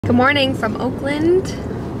Good morning from Oakland.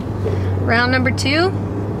 Round number 2.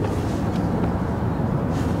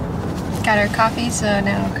 Got our coffee, so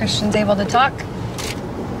now Christian's able to talk.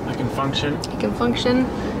 I can function. He can function.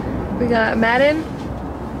 We got Madden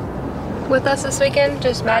with us this weekend,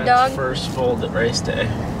 just Mad Dog. First full race day.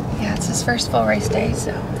 Yeah, it's his first full race day,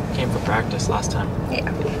 so. Came for practice last time.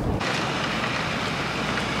 Yeah.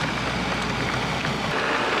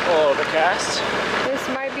 Full overcast. This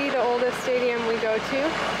might be the oldest stadium we go to.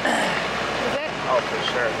 Is it? Oh, for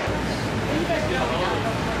sure.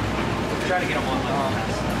 Try to get them on I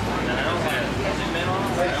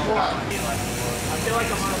feel like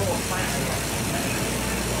I'm on a little planet.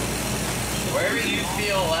 Wherever you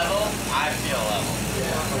feel level, I feel level.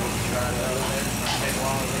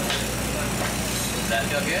 Does that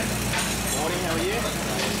feel good? Morning, how are you?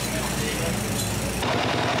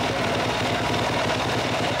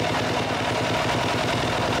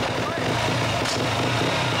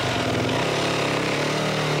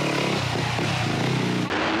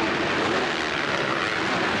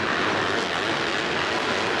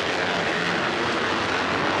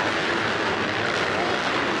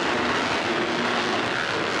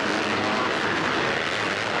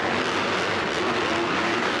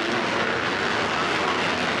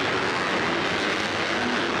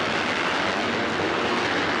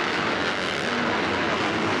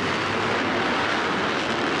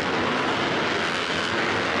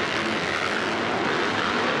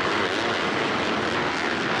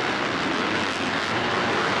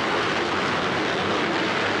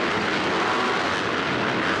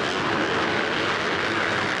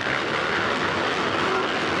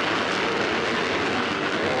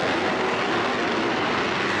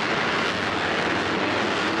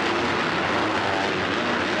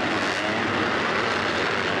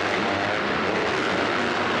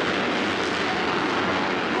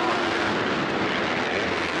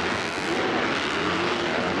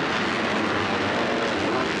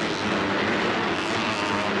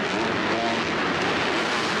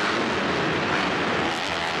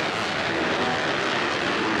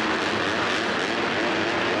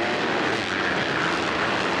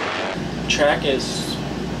 Track is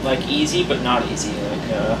like easy but not easy,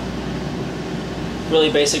 like really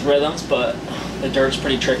basic rhythms, but the dirt's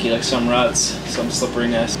pretty tricky, like some ruts, some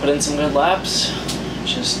slipperiness. Put in some good laps,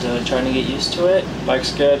 just trying to get used to it.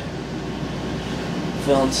 Bike's good,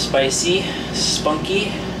 feeling spicy,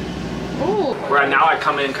 spunky. Ooh. Right now I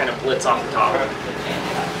come in kind of blitz off the top.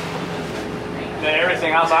 Then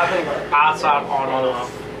everything else I think outside on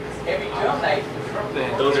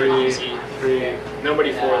those are easy.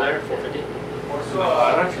 Nobody 4 there, 450.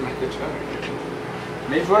 I don't think it's good.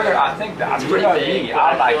 Mid-order, I think that's pretty big.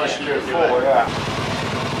 I like to shoot it full, yeah.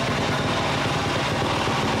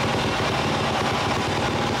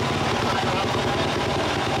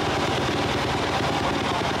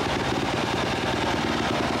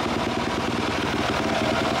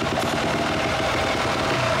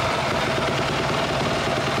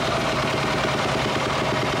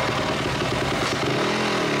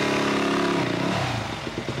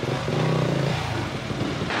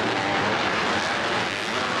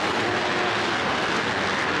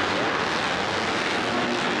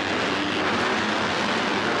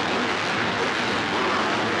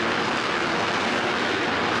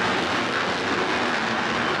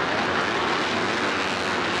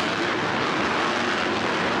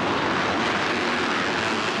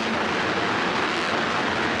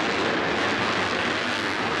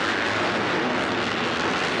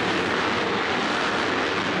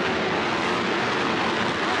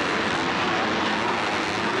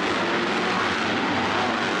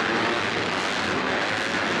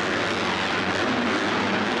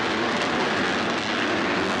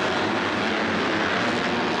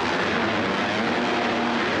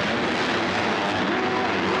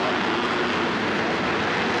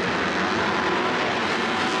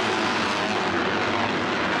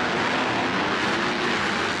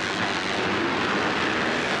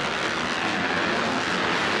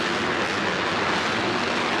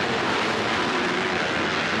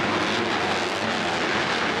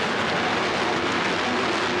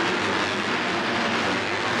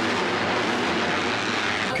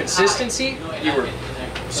 Consistency, you were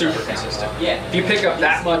super consistent. If you pick up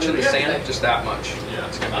that much in the sand, just that much,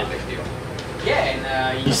 it's gonna be a big deal.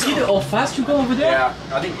 Yeah, and you see how fast you go over there? Yeah,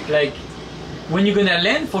 I think like when you're gonna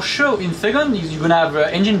land for sure in second, you're gonna have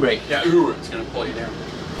engine brake. Yeah, it's gonna pull you down.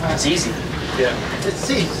 It's easy. Yeah, It's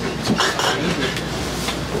easy.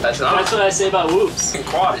 that's what I say about whoops.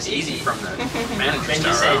 Quad is easy from the manager's Then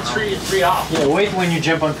you say three off. Yeah, wait when you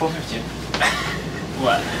jump on 450.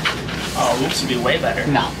 What? Oh, whoops would be way better.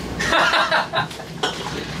 No.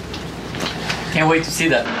 Can't wait to see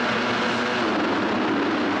that.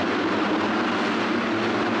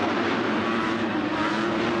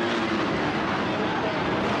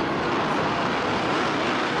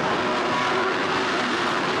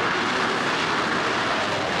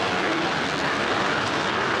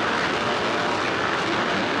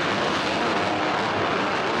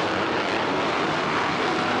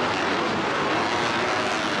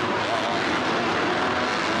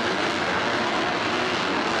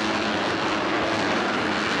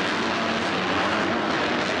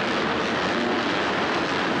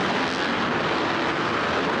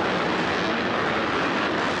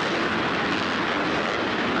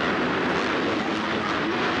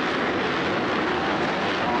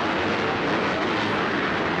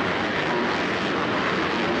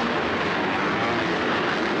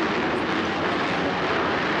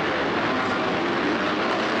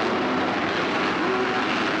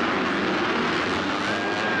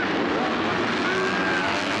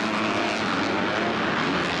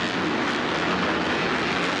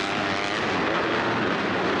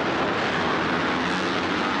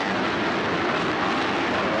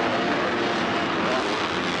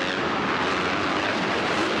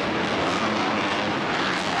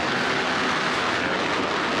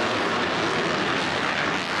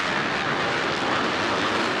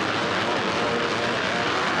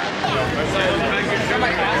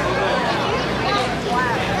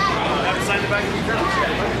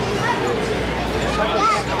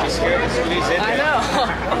 I know.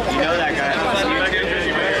 You know that guy.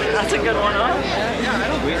 That's a good one, huh?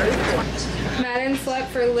 Madden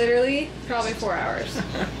slept for literally probably 4 hours,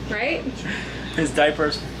 right? His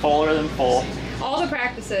diaper's fuller than full. All the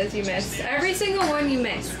practices you missed. Every single one you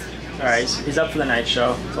missed. Alright, he's up for the night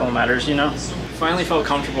show. That's all that matters, you know? Finally felt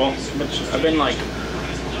comfortable, which I've been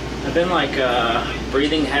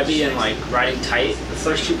breathing heavy and like riding tight the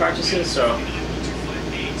first 2 practices, so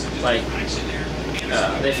like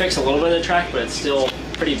they fixed a little bit of the track, but it's still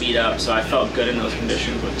pretty beat up, so I felt good in those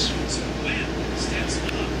conditions, which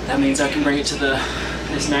that means I can bring it to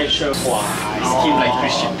this night show. Wow. Keep like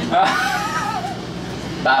Christian.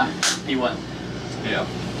 Bam, he won. Yeah.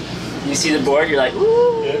 You see the board, you're like,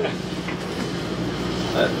 ooh. Yeah.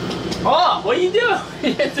 Oh, what do you do?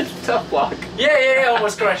 It's a tough block. Yeah,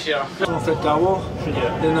 almost crushed you. Off the double,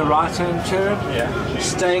 then the right hand turn,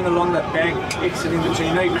 staying along that bank, exiting the turn.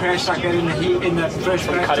 You know you crash like that in the heat, in that first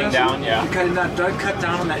practice. Cutting down, yeah. You're cutting down, don't cut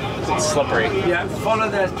down on that. It's slippery. Yeah, follow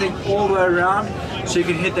that thing all the way around so you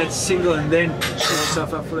can hit that single and then set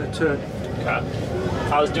yourself up for that turn. Cut.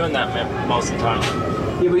 I was doing that most of the time.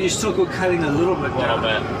 Yeah, but you still go cutting a little bit down. A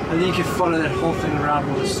little bit. And then you can follow that whole thing around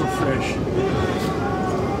while it's still fresh.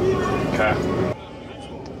 Okay.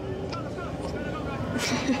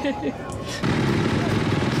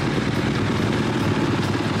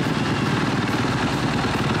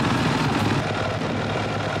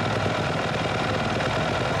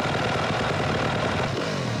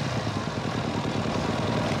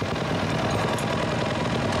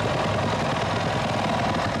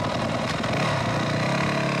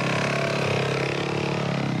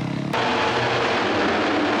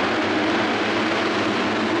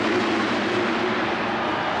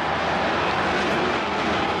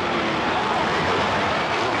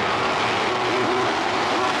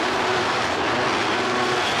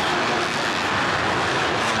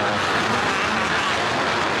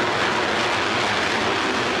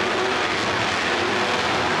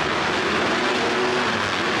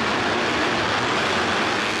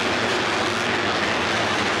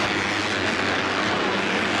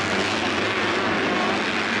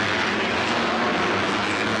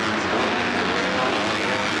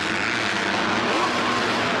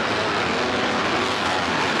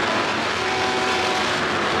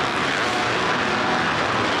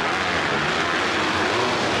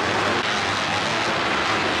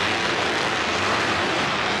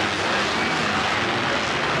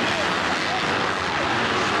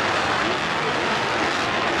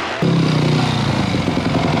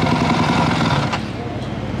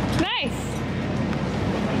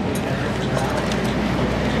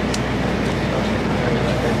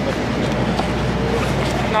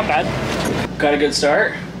 Not bad. Got a good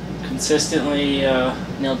start. Consistently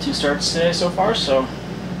nailed 2 starts today so far, so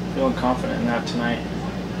feeling confident in that tonight.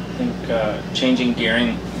 I think changing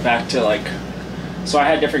gearing back to like, so I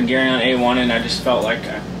had different gearing on A1 and I just felt like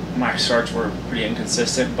my starts were pretty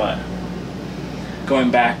inconsistent, but going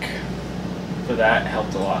back for that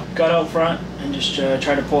helped a lot. Got out front and just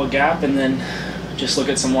try to pull a gap and then just look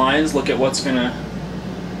at some lines, look at what's gonna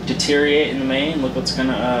deteriorate in the main, look what's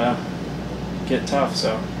gonna get tough.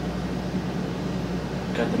 So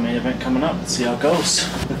got the main event coming up. Let's see how it goes.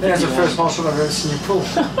 That's the first muscle I've ever seen you pull.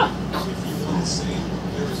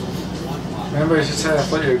 Remember, I just said I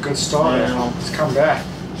thought you were a good starter. It's come back.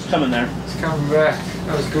 It's coming there. It's coming back.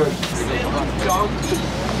 That was good.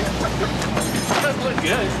 That looked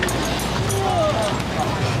good.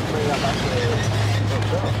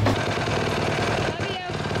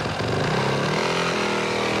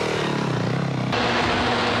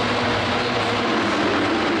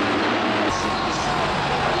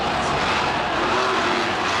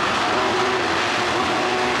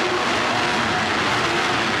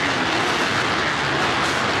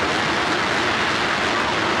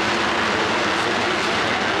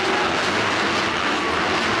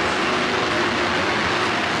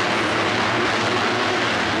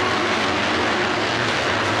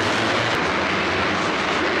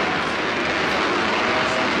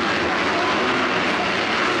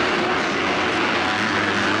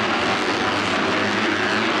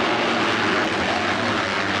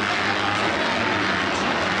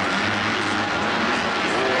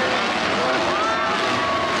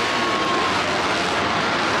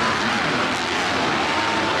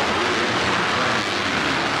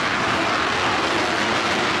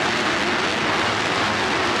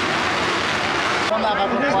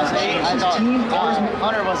 I thought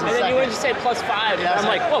Hunter was in second. And then you would just say +5. Yeah, I'm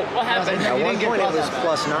like, whoa, what happened? At one point it was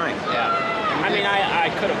 +9. Yeah. I mean,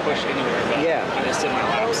 I could have pushed anywhere, but I just did my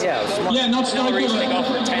laps. Yeah, it was smart. Yeah, not so good. reason to go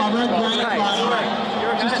for 10, I read 12. great,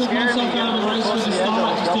 Right. just took myself out of the race for the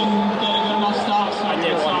start, just didn't get a good enough start. So I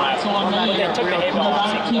did one lap. that's all I But made. then took the hay ball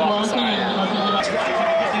off, so you can Keep go off the working, side. and I think that's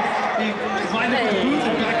Lined up in the booth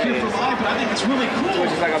and back here for live, but I think it's really cool.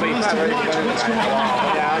 Which is like a big for us to fight, watch right? what's going on.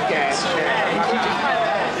 Yeah, okay.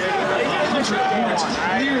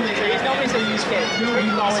 He's nobody said use kid.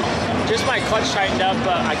 Just my clutch tightened up,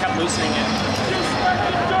 but I kept loosening it.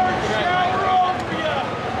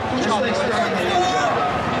 Just like starting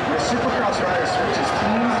the Supercross rider switches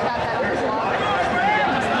teams.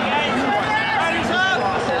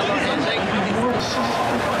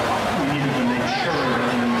 We needed to make sure that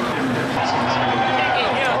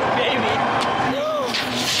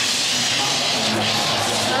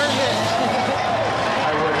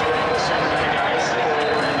I worked with some of the guys for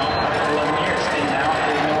 11 years, and now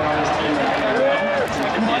there's no one on this team that can do it.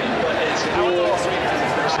 But it's cool as a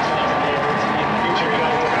person to be able to be the future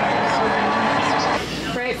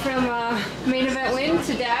Right from main event win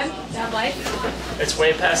to dad life. It's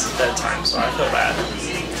way past his bedtime, so I feel bad.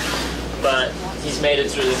 But he's made it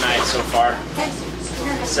through the night so far.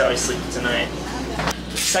 So he's sleeping tonight.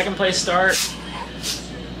 Second place start.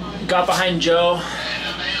 Got behind Joe.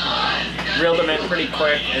 Reeled him in pretty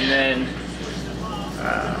quick, and then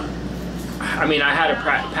I mean, I had a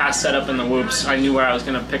pass set up in the whoops. I knew where I was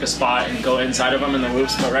going to pick a spot and go inside of him in the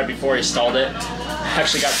whoops, but right before he stalled it, I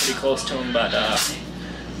actually got pretty close to him, but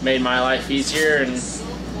made my life easier, and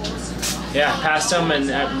yeah, passed him and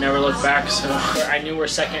never looked back. So I knew where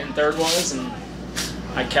second and third was, and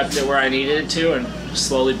I kept it where I needed it to, and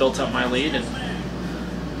slowly built up my lead and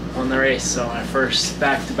won the race. So my first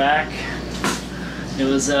back-to-back. It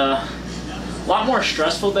was a lot more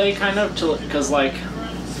stressful day, kind of, because like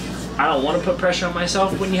I don't want to put pressure on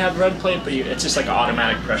myself when you have red plate, but it's just like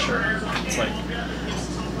automatic pressure. It's like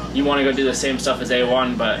you want to go do the same stuff as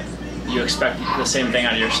A1, but you expect the same thing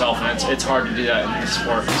out of yourself, and it's hard to do that in this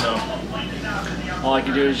sport. So all I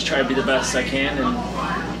can do is just try to be the best I can and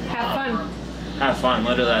Have fun. have fun.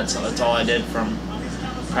 Literally, that's all I did from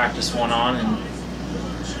practice 1 on, and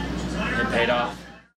it paid off.